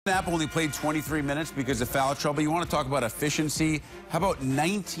Knapp only played 23 minutes because of foul trouble. You want to talk about efficiency? How about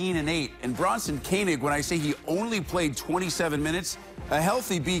 19 and 8? And Bronson Koenig, when I say he only played 27 minutes, a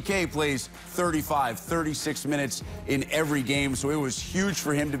healthy BK plays 35, 36 minutes in every game. So it was huge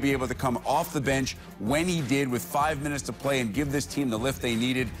for him to be able to come off the bench when he did with 5 minutes to play and give this team the lift they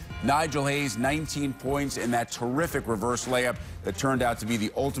needed. Nigel Hayes, 19 points and that terrific reverse layup that turned out to be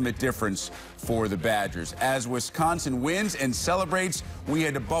the ultimate difference for the Badgers. As Wisconsin wins and celebrates, we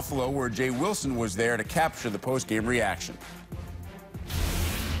head to Buffalo, where Jay Wilson was there to capture the post-game reaction.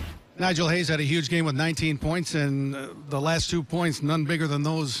 Nigel Hayes had a huge game with 19 points, and the last 2 points, none bigger than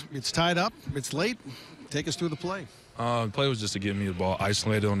those. It's tied up. It's late. Take us through the play. The play was just to get me the ball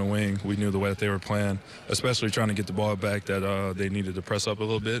isolated on the wing. We knew the way that they were playing, especially trying to get the ball back, that they needed to press up a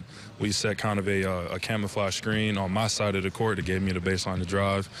little bit. We set kind of a camouflage screen on my side of the court that gave me the baseline to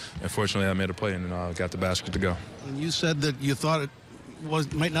drive. And fortunately, I made a play and got the basket to go. And you said that you thought it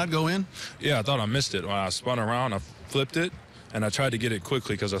might not go in? Yeah, I thought I missed it. When I spun around, I flipped it, and I tried to get it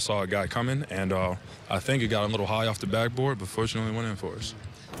quickly because I saw a guy coming. And I think it got a little high off the backboard, but fortunately it went in for us.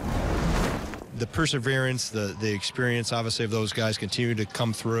 The perseverance, the experience, obviously, of those guys continue to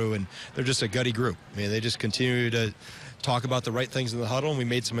come through, and they're just a gutty group. I mean, they just continue to talk about the right things in the huddle, and we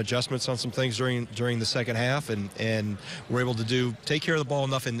made some adjustments on some things during the second half, and we're able to take care of the ball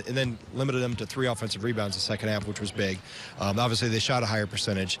enough, and then limited them to 3 offensive rebounds in the second half, which was big. Obviously, they shot a higher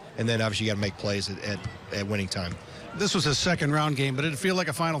percentage, and then obviously you got to make plays at winning time. This was a second-round game, but did it feel like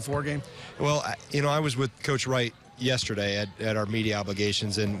a Final Four game? Well, I was with Coach Wright yesterday at our media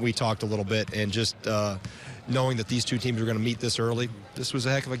obligations, and we talked a little bit, and just knowing that these two teams were going to meet this early, this was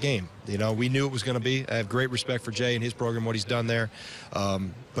a heck of a game. We knew it was going to be. I have great respect for Jay and his program, what he's done there,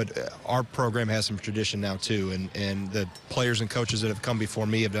 but our program has some tradition now too, and the players and coaches that have come before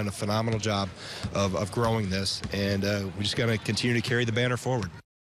me have done a phenomenal job of growing this, and we just got to continue to carry the banner forward.